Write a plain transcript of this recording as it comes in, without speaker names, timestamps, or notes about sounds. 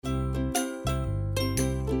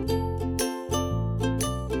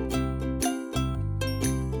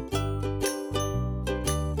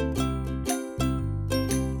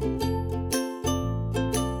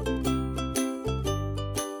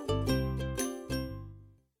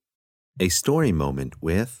A story moment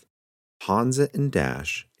with Hansa and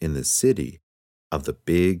Dash in the city of the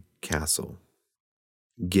big castle.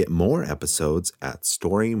 Get more episodes at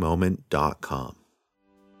storymoment.com.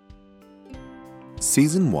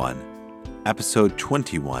 Season 1, Episode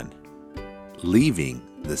 21, Leaving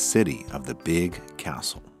the City of the Big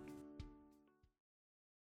Castle.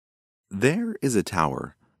 There is a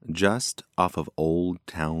tower just off of Old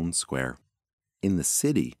Town Square in the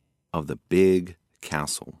city of the Big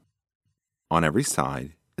Castle. On every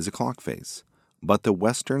side is a clock face, but the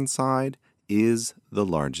western side is the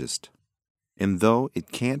largest. And though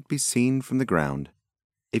it can't be seen from the ground,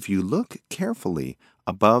 if you look carefully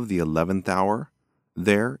above the 11th hour,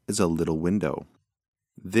 there is a little window.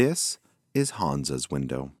 This is Hansa's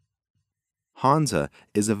window. Hansa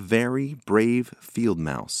is a very brave field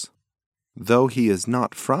mouse. Though he is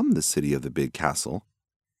not from the city of the big castle,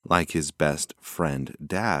 like his best friend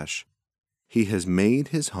Dash, he has made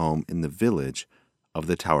his home in the village of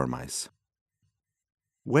the Tower Mice.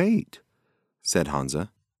 "Wait," said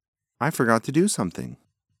Hansa. "I forgot to do something."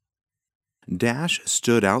 Dash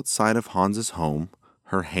stood outside of Hansa's home,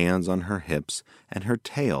 her hands on her hips and her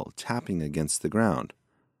tail tapping against the ground.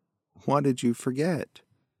 "What did you forget?"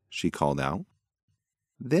 she called out.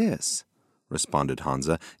 "This," responded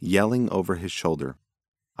Hansa, yelling over his shoulder.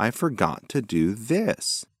 "I forgot to do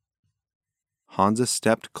this." Hansa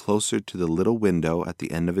stepped closer to the little window at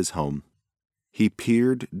the end of his home. He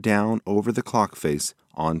peered down over the clock face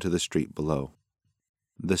onto the street below.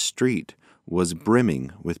 The street was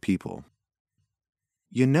brimming with people.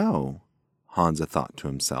 "You know," Hansa thought to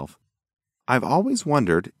himself, "I've always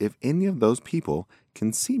wondered if any of those people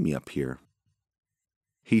can see me up here."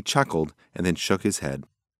 He chuckled and then shook his head.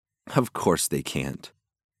 "Of course they can't,"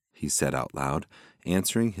 he said out loud,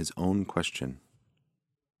 answering his own question.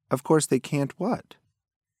 "Of course they can't what?"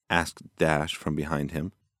 asked Dash from behind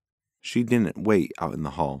him. She didn't wait out in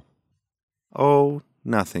the hall. "Oh,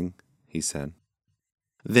 nothing," he said.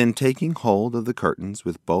 Then taking hold of the curtains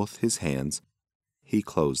with both his hands, he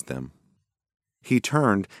closed them. He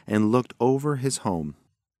turned and looked over his home.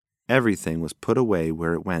 Everything was put away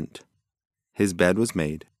where it went. His bed was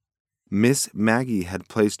made. Miss Maggie had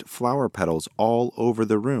placed flower petals all over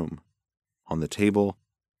the room, on the table,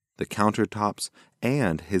 the countertops,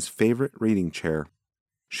 and his favorite reading chair.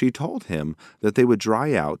 She told him that they would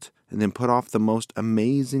dry out and then put off the most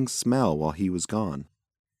amazing smell while he was gone.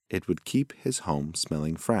 It would keep his home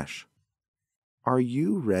smelling fresh. "Are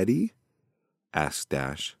you ready?" asked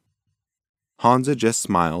Dash. Hansa just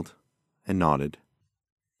smiled and nodded.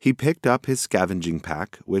 He picked up his scavenging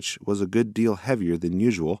pack, which was a good deal heavier than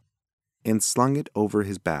usual, and slung it over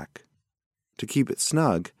his back. To keep it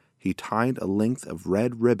snug, he tied a length of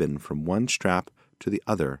red ribbon from one strap to the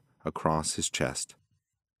other across his chest.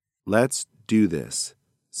 "Let's do this,"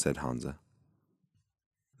 said Hansa.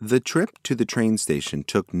 The trip to the train station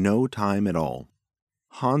took no time at all.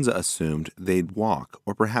 Hansa assumed they'd walk,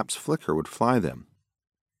 or perhaps Flicker would fly them.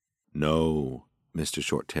 "No," Mr.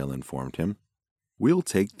 Shorttail informed him. "We'll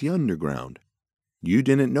take the underground. You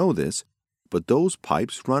didn't know this, but those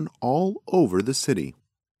pipes run all over the city.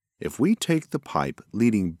 If we take the pipe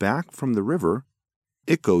leading back from the river,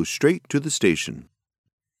 it goes straight to the station."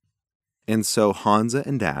 And so Hansa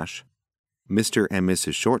and Dash, Mr. and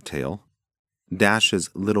Mrs. Shorttail,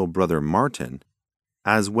 Dash's little brother Martin,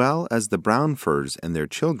 as well as the Brownfurs and their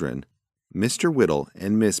children, Mr. Whittle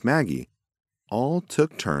and Miss Maggie, all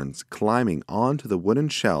took turns climbing onto the wooden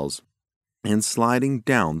shelves and sliding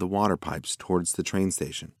down the water pipes towards the train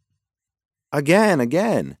station. "Again,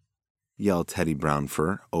 again!" yelled Teddy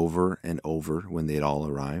Brownfur over and over when they'd all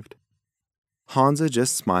arrived. Hansa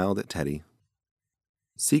just smiled at Teddy.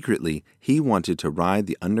 Secretly, he wanted to ride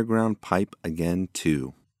the underground pipe again,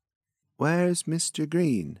 too. "Where's Mr.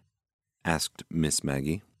 Green?" asked Miss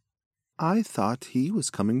Maggie. "I thought he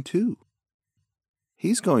was coming too."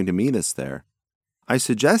 "He's going to meet us there. I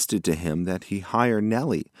suggested to him that he hire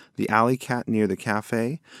Nellie, the alley cat near the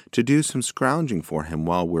cafe, to do some scrounging for him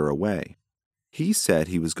while we're away. He said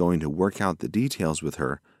he was going to work out the details with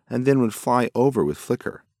her and then would fly over with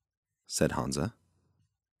Flicker," said Hansa.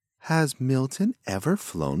 "Has Milton ever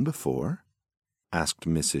flown before?" asked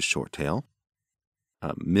Mrs. Shorttail.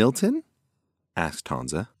 "Milton?" asked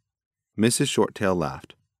Hansa. Mrs. Shorttail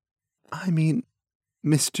laughed. "I mean,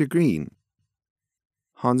 Mr. Green."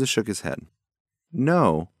 Hansa shook his head.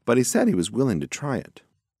 "No, but he said he was willing to try it."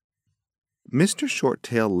 Mr.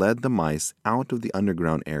 Shorttail led the mice out of the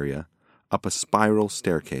underground area, up a spiral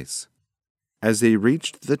staircase. As they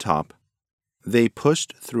reached the top, they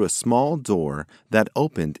pushed through a small door that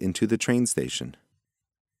opened into the train station.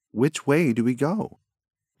 "Which way do we go?"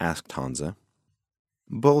 asked Hansa.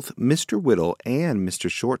 Both Mr. Whittle and Mr.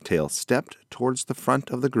 Shorttail stepped towards the front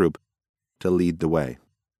of the group to lead the way.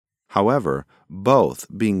 However, both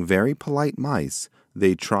being very polite mice,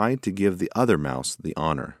 they tried to give the other mouse the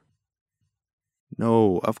honor.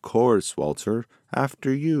 "No, of course, Walter,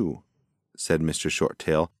 after you," said Mr.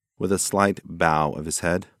 Shorttail with a slight bow of his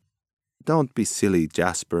head. "Don't be silly,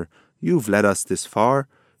 Jasper. You've led us this far.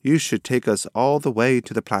 You should take us all the way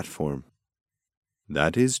to the platform."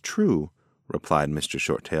 "That is true," replied Mr.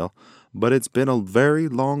 Shorttail, "but it's been a very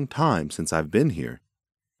long time since I've been here,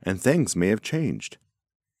 and things may have changed.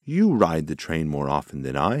 You ride the train more often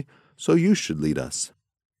than I, so you should lead us."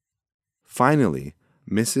 Finally,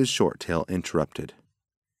 Mrs. Shorttail interrupted.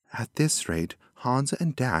 "At this rate, Hansa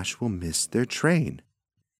and Dash will miss their train."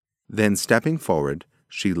 Then, stepping forward,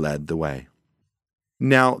 she led the way.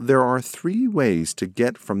 Now, there are 3 ways to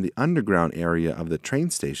get from the underground area of the train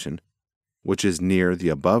station, which is near the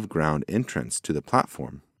above-ground entrance to the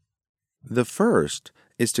platform. The first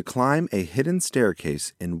is to climb a hidden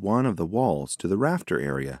staircase in one of the walls to the rafter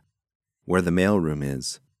area, where the mailroom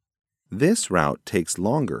is. This route takes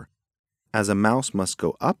longer, as a mouse must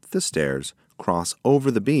go up the stairs, cross over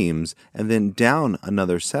the beams, and then down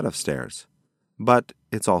another set of stairs. But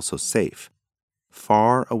it's also safe,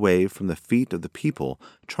 far away from the feet of the people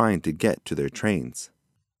trying to get to their trains.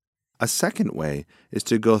 A second way is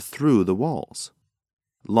to go through the walls.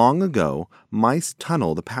 Long ago, mice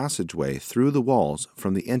tunneled a passageway through the walls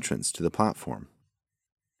from the entrance to the platform.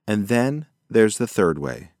 And then there's the third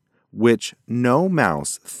way, which no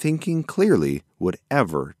mouse thinking clearly would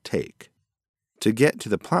ever take. To get to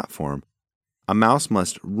the platform, a mouse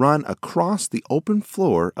must run across the open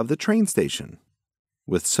floor of the train station.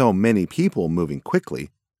 With so many people moving quickly,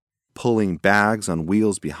 pulling bags on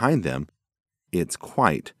wheels behind them, it's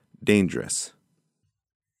quite dangerous.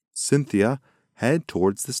 "Cynthia, head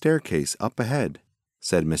towards the staircase up ahead,"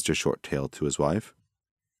 said Mr. Shorttail to his wife.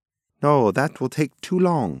 "No, that will take too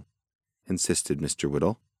long," insisted Mr.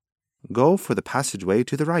 Whittle. "Go for the passageway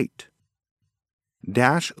to the right."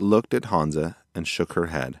 Dash looked at Hansa and shook her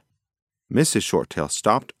head. Mrs. Shorttail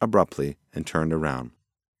stopped abruptly and turned around.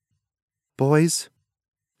 "Boys,"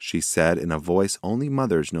 she said in a voice only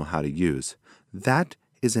mothers know how to use, "that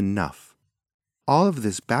is enough. All of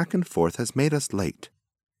this back and forth has made us late.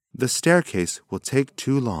 The staircase will take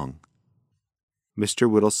too long." Mr.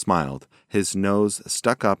 Whittle smiled, his nose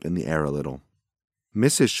stuck up in the air a little.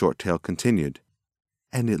 Mrs. Shorttail continued,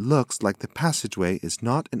 "And it looks like the passageway is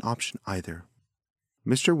not an option either."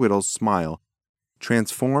 Mr. Whittle's smile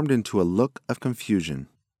transformed into a look of confusion.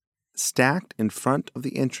 Stacked in front of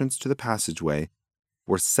the entrance to the passageway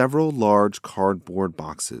were several large cardboard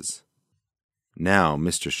boxes. Now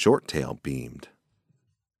Mr. Shorttail beamed.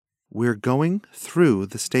 "We're going through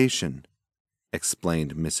the station,"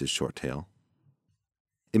 explained Mrs. Shorttail.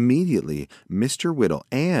 Immediately, Mr. Whittle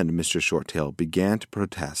and Mr. Shorttail began to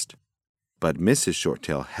protest, but Mrs.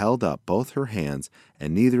 Shorttail held up both her hands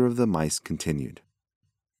and neither of the mice continued.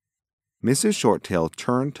 Mrs. Shorttail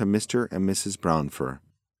turned to Mr. and Mrs. Brownfur.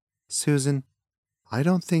 "Susan, I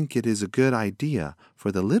don't think it is a good idea for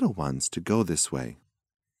the little ones to go this way."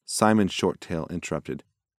 Simon Shorttail interrupted.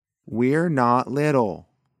 "We're not little."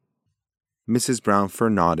 Mrs. Brownfur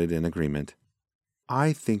nodded in agreement.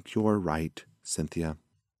 "I think you're right, Cynthia.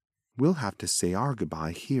 We'll have to say our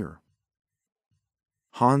goodbye here."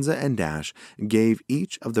 Hansa and Dash gave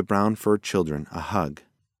each of the Brownfur children a hug.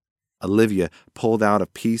 Olivia pulled out a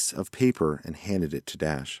piece of paper and handed it to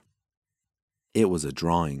Dash. It was a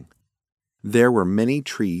drawing. There were many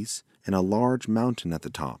trees and a large mountain at the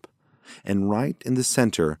top, and right in the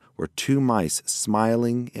center were 2 mice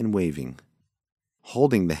smiling and waving.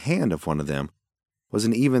 Holding the hand of one of them was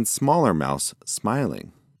an even smaller mouse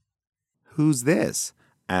smiling. "Who's this?"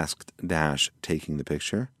 asked Dash, taking the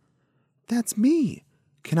picture. "That's me.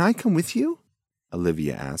 Can I come with you?"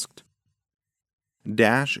 Olivia asked.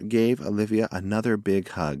 Dash gave Olivia another big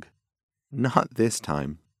hug. Not this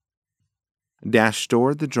time. Dash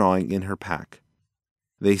stored the drawing in her pack.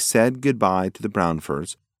 They said goodbye to the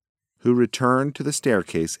Brownfurs, who returned to the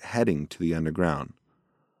staircase heading to the underground.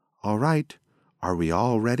 "All right, are we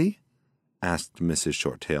all ready?" asked Mrs.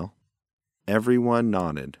 Shorttail. Everyone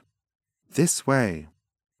nodded. "This way,"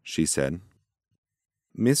 she said.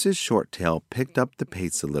 Mrs. Shorttail picked up the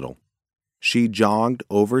pace a little. She jogged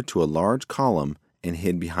over to a large column and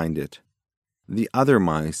hid behind it. The other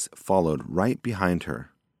mice followed right behind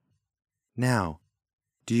her. "Now,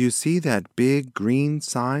 do you see that big green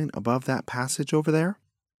sign above that passage over there?"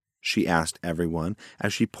 she asked everyone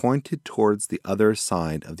as she pointed towards the other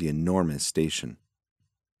side of the enormous station.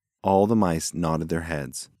 All the mice nodded their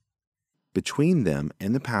heads. Between them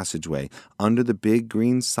and the passageway, under the big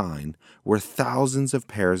green sign, were thousands of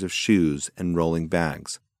pairs of shoes and rolling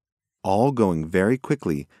bags, all going very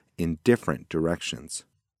quickly in different directions.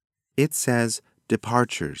 It says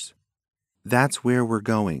departures. That's where we're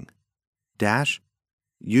going. Dash,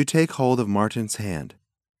 you take hold of Martin's hand.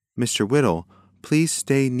 Mr. Whittle, please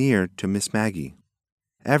stay near to Miss Maggie.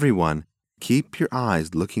 Everyone, keep your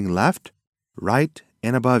eyes looking left, right,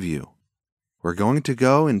 and above you. We're going to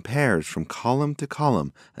go in pairs from column to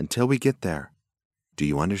column until we get there. Do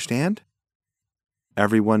you understand?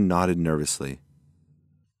 Everyone nodded nervously.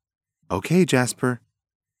 Okay, Jasper,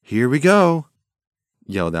 here we go,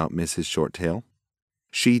 yelled out Mrs. Shorttail.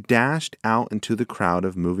 She dashed out into the crowd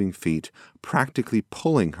of moving feet, practically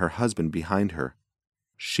pulling her husband behind her.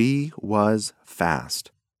 She was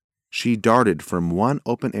fast. She darted from one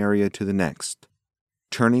open area to the next,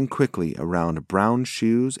 turning quickly around brown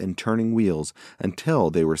shoes and turning wheels until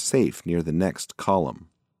they were safe near the next column.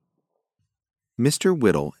 Mr.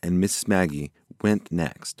 Whittle and Mrs. Maggie went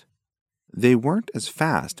next. They weren't as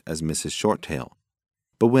fast as Mrs. Shorttail,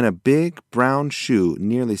 but when a big brown shoe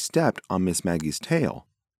nearly stepped on Miss Maggie's tail,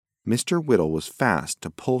 Mr. Whittle was fast to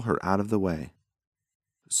pull her out of the way.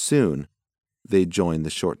 Soon, they joined the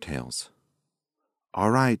Shorttails.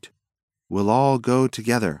 All right, we'll all go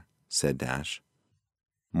together, said Dash.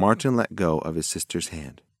 Martin let go of his sister's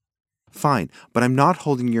hand. Fine, but I'm not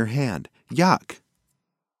holding your hand. Yuck!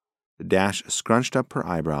 Dash scrunched up her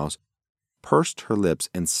eyebrows, pursed her lips,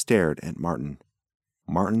 and stared at Martin.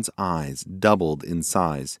 Martin's eyes doubled in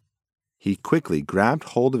size. He quickly grabbed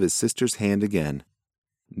hold of his sister's hand again.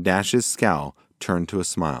 Dash's scowl turned to a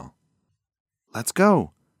smile. Let's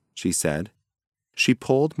go, she said. She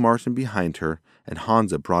pulled Martin behind her, and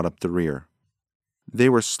Hansa brought up the rear. They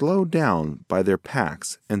were slowed down by their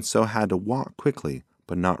packs and so had to walk quickly,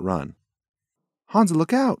 but not run. Hansa,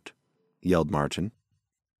 look out, yelled Martin.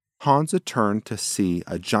 Hansa turned to see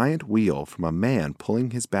a giant wheel from a man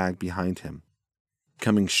pulling his bag behind him,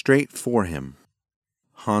 coming straight for him.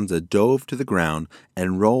 Hansa dove to the ground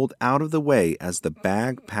and rolled out of the way as the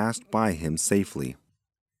bag passed by him safely.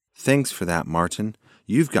 Thanks for that, Martin.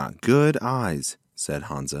 You've got good eyes, said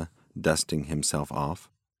Hansa, dusting himself off.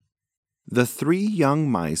 The 3 young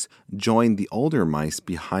mice joined the older mice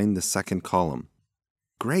behind the second column.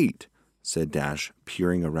 Great, said Dash,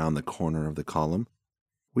 peering around the corner of the column.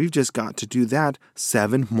 We've just got to do that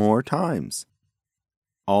 7 more times.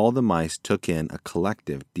 All the mice took in a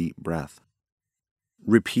collective deep breath.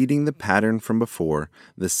 Repeating the pattern from before,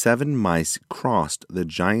 the 7 mice crossed the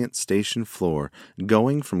giant station floor,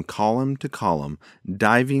 going from column to column,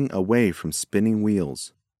 diving away from spinning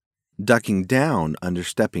wheels, ducking down under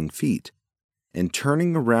stepping feet, and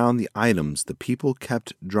turning around the items the people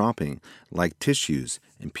kept dropping like tissues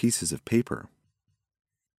and pieces of paper.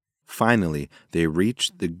 Finally, they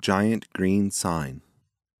reached the giant green sign.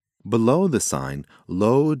 Below the sign,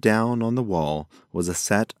 low down on the wall, was a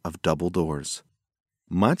set of double doors,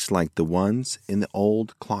 much like the ones in the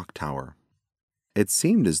old clock tower. It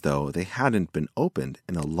seemed as though they hadn't been opened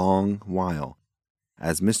in a long while,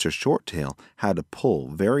 as Mr. Shorttail had to pull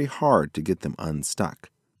very hard to get them unstuck.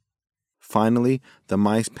 Finally, the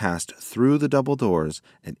mice passed through the double doors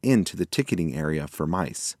and into the ticketing area for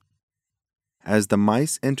mice. As the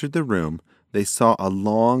mice entered the room, they saw a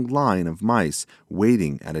long line of mice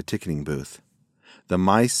waiting at a ticketing booth. The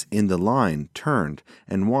mice in the line turned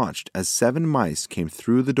and watched as 7 mice came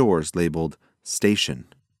through the doors labeled Station.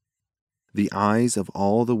 The eyes of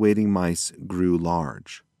all the waiting mice grew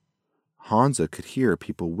large. Hansa could hear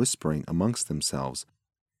people whispering amongst themselves,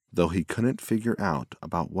 though he couldn't figure out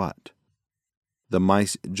about what. The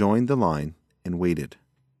mice joined the line and waited.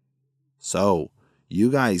 So,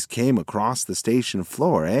 you guys came across the station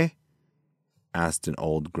floor, eh? Asked an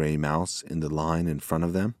old gray mouse in the line in front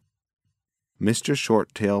of them. Mr.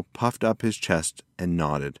 Shorttail puffed up his chest and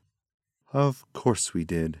nodded. Of course we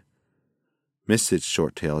did. Mrs.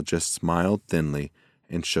 Shorttail just smiled thinly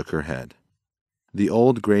and shook her head. The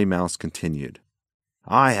old gray mouse continued.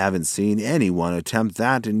 I haven't seen anyone attempt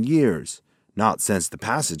that in years, not since the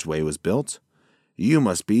passageway was built. You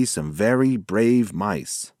must be some very brave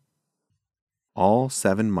mice. All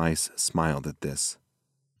 7 mice smiled at this.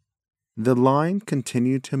 The line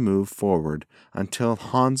continued to move forward until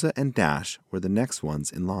Hansa and Dash were the next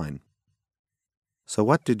ones in line. So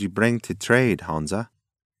what did you bring to trade, Hansa?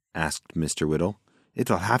 Asked Mr. Whittle.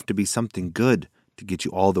 It'll have to be something good to get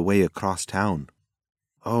you all the way across town.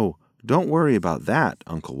 Oh, don't worry about that,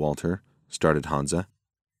 Uncle Walter, started Hansa.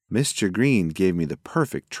 Mr. Green gave me the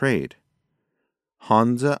perfect trade.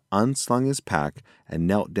 Hansa unslung his pack and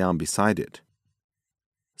knelt down beside it.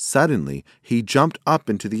 Suddenly, he jumped up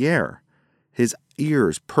into the air. His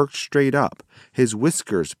ears perked straight up, his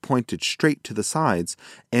whiskers pointed straight to the sides,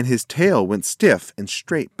 and his tail went stiff and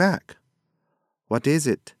straight back. "What is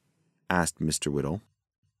it?" asked Mr. Whittle.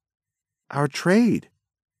 "Our trade.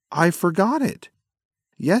 I forgot it.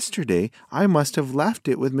 Yesterday I must have left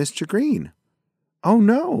it with Mr. Green. Oh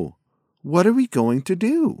no! What are we going to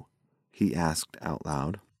do?" he asked out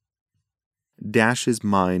loud. Dash's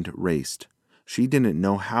mind raced. She didn't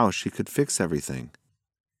know how she could fix everything.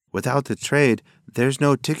 "Without the trade, there's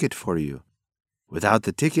no ticket for you. Without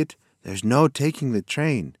the ticket, there's no taking the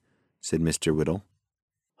train," said Mr. Whittle.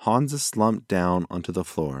 Hansa slumped down onto the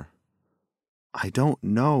floor. "I don't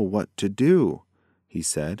know what to do," he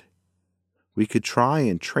said. "We could try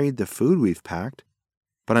and trade the food we've packed,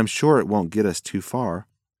 but I'm sure it won't get us too far.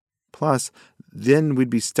 Plus, then we'd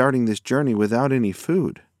be starting this journey without any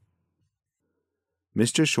food."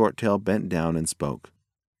 Mr. Shorttail bent down and spoke.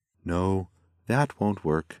 "No, that won't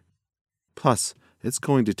work. Plus, it's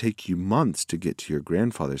going to take you months to get to your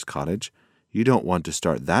grandfather's cottage. You don't want to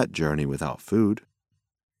start that journey without food."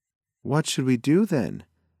 "What should we do then?"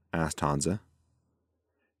 asked Hansa.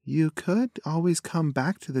 "You could always come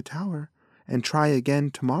back to the tower and try again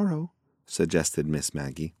tomorrow," suggested Miss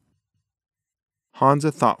Maggie.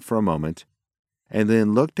 Hansa thought for a moment, and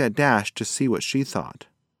then looked at Dash to see what she thought.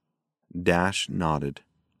 Dash nodded.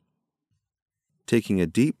 Taking a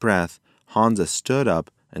deep breath, Hansa stood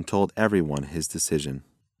up and told everyone his decision.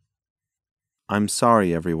 "I'm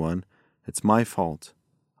sorry, everyone. It's my fault.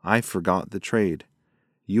 I forgot the trade.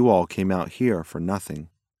 You all came out here for nothing."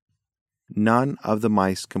 None of the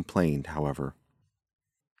mice complained, however.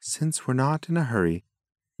 "Since we're not in a hurry,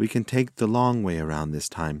 we can take the long way around this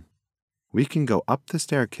time. We can go up the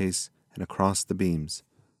staircase and across the beams,"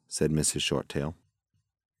 said Mrs. Shorttail.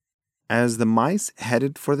 As the mice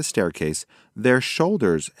headed for the staircase, their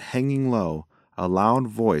shoulders hanging low, a loud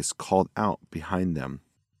voice called out behind them.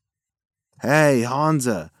 "Hey,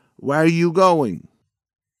 Hansa, where are you going?"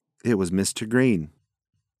 It was Mr. Green.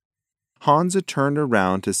 Hansa turned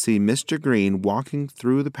around to see Mr. Green walking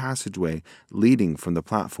through the passageway leading from the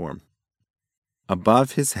platform.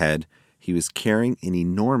 Above his head, he was carrying an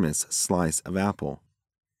enormous slice of apple.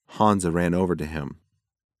 Hansa ran over to him.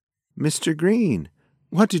 "Mr. Green,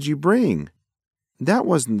 what did you bring? That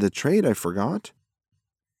wasn't the trade I forgot."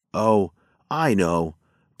 "Oh, I know,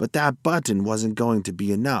 but that button wasn't going to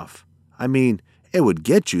be enough. I mean, it would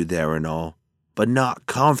get you there and all, but not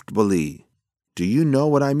comfortably. Do you know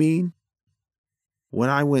what I mean? When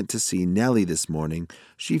I went to see Nellie this morning,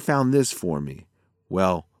 she found this for me.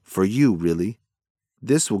 Well, for you, really.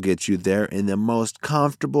 This will get you there in the most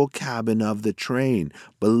comfortable cabin of the train,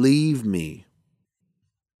 believe me."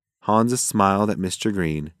 Hansa smiled at Mr.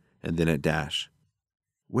 Green and then at Dash.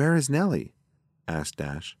 "Where is Nellie?" asked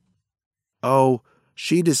Dash. "Oh,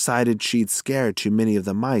 she decided she'd scare too many of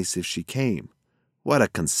the mice if she came. What a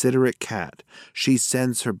considerate cat. She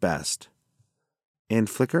sends her best." "And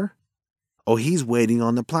Flicker?" "Oh, he's waiting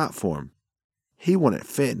on the platform. He wouldn't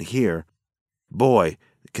fit in here. Boy,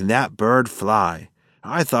 can that bird fly.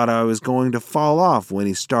 I thought I was going to fall off when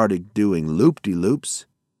he started doing loop-de-loops.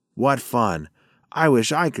 What fun. I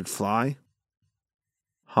wish I could fly."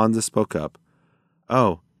 Hansa spoke up.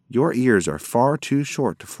 "Oh, your ears are far too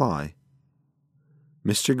short to fly."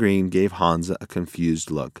 Mr. Green gave Hansa a confused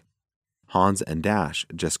look. Hansa and Dash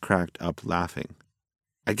just cracked up laughing.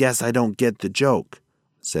 "I guess I don't get the joke,"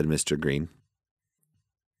 said Mr. Green.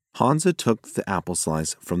 Hansa took the apple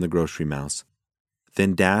slice from the grocery mouse.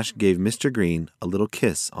 Then Dash gave Mr. Green a little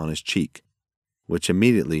kiss on his cheek, which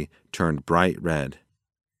immediately turned bright red.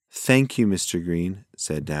 "Thank you, Mr. Green,"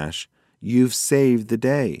 said Dash. "You've saved the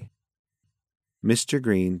day." Mr.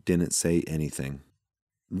 Green didn't say anything.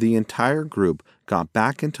 The entire group got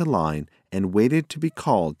back into line and waited to be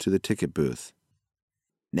called to the ticket booth.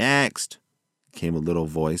 "Next," came a little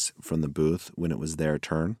voice from the booth when it was their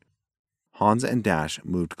turn. Hansa and Dash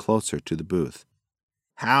moved closer to the booth.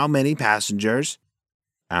 "How many passengers?"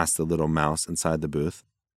 asked the little mouse inside the booth.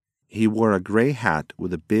 He wore a gray hat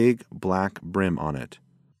with a big black brim on it.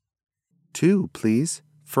 "2, please.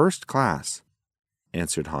 First class,"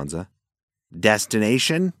 answered Hansa.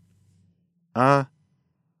 "Destination?"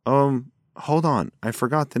 Hold on. I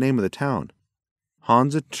forgot the name of the town."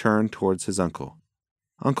 Hansa turned towards his uncle.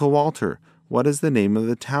 "Uncle Walter, what is the name of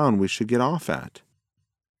the town we should get off at?"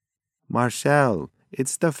 "Marshall.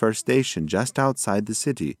 It's the first station just outside the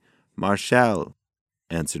city. Marshall,"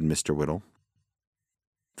 answered Mr. Whittle.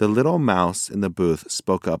 The little mouse in the booth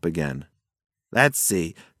spoke up again. "Let's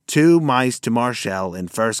see. 2 mice to Marshall in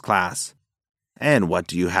first class. And what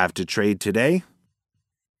do you have to trade today?"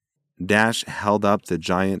 Dash held up the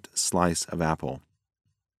giant slice of apple.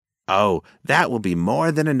 Oh, that will be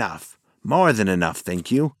more than enough. More than enough, thank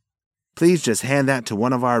you. Please just hand that to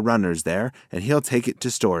one of our runners there, and he'll take it to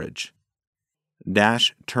storage.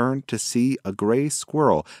 Dash turned to see a gray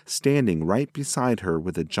squirrel standing right beside her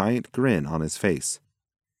with a giant grin on his face.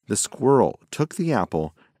 The squirrel took the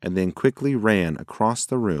apple and then quickly ran across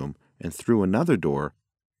the room and through another door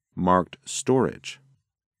marked storage.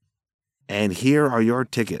 "And here are your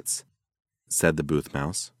tickets," said the booth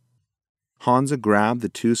mouse. Hansa grabbed the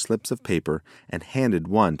 2 slips of paper and handed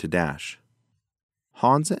one to Dash.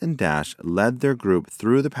 Hansa and Dash led their group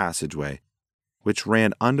through the passageway, which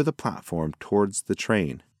ran under the platform towards the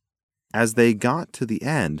train. As they got to the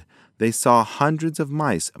end, they saw hundreds of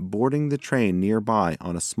mice boarding the train nearby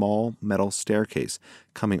on a small metal staircase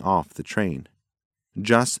coming off the train.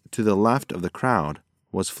 Just to the left of the crowd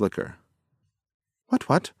was Flicker.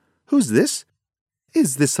 What? Who's this?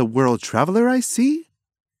 Is this a world traveler I see?"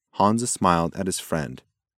 Hansa smiled at his friend.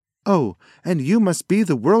 "Oh, and you must be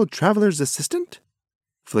the world traveler's assistant?"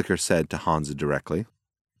 Flicker said to Hansa directly.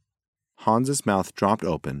 Hansa's mouth dropped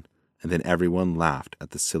open, and then everyone laughed at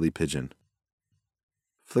the silly pigeon.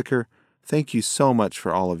 "Flicker, thank you so much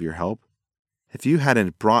for all of your help. If you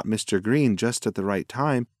hadn't brought Mr. Green just at the right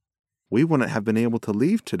time, we wouldn't have been able to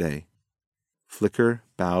leave today." Flicker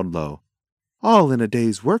bowed low. "All in a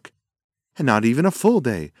day's work, and not even a full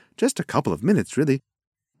day, just a couple of minutes, really.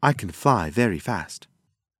 I can fly very fast."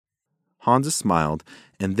 Hansa smiled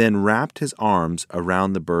and then wrapped his arms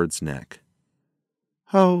around the bird's neck.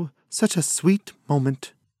 "Oh, such a sweet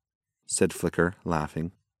moment," said Flicker,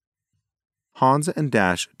 laughing. Hansa and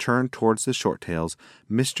Dash turned towards the Shorttails,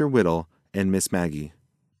 Mr. Whittle, and Miss Maggie.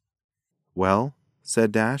 "Well,"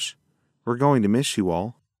 said Dash, "we're going to miss you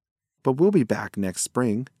all, but we'll be back next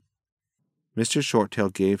spring." Mr.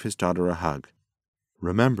 Shorttail gave his daughter a hug.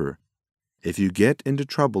 "Remember, if you get into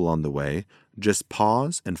trouble on the way, just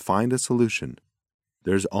pause and find a solution.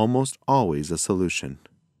 There's almost always a solution."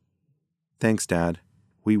 "Thanks, Dad.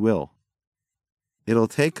 We will." "It'll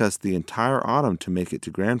take us the entire autumn to make it to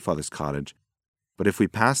Grandfather's cottage, but if we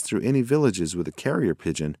pass through any villages with a carrier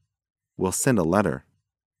pigeon, we'll send a letter.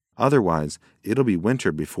 Otherwise, it'll be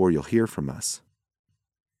winter before you'll hear from us."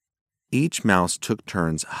 Each mouse took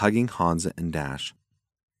turns hugging Hansa and Dash.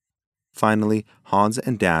 Finally, Hansa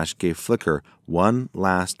and Dash gave Flicker one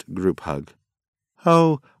last group hug.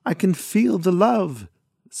 "Oh, I can feel the love,"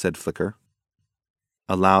 said Flicker.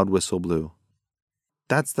 A loud whistle blew.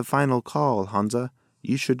 "That's the final call, Hansa.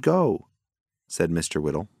 You should go," said Mr.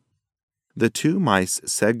 Whittle. The 2 mice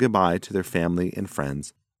said goodbye to their family and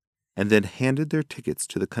friends, and then handed their tickets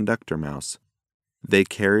to the conductor mouse. They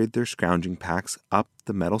carried their scrounging packs up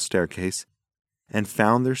the metal staircase and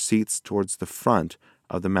found their seats towards the front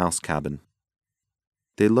of the mouse cabin.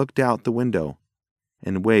 They looked out the window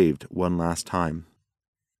and waved one last time,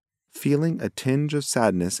 feeling a tinge of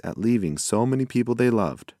sadness at leaving so many people they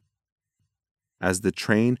loved. As the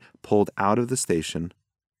train pulled out of the station,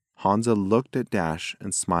 Hansa looked at Dash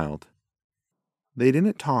and smiled. They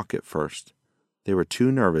didn't talk at first. They were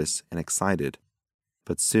too nervous and excited,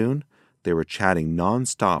 but soon they were chatting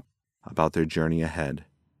non-stop about their journey ahead.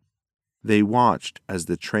 They watched as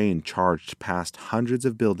the train charged past hundreds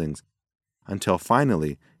of buildings until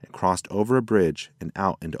finally it crossed over a bridge and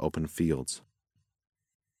out into open fields.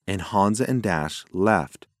 And Hansa and Dash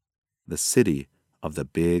left the city of the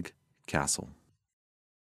big castle.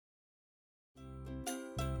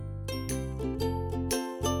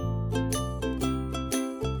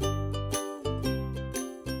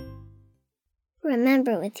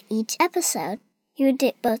 Remember, with each episode, you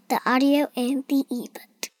did both the audio and the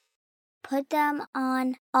ebook. Put them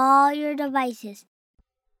on all your devices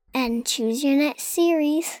and choose your next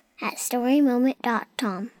series at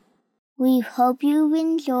storymoment.com. We hope you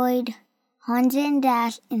enjoyed Hansa and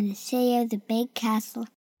Dash in the City of the Big Castle,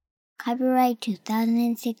 copyright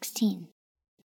 2016.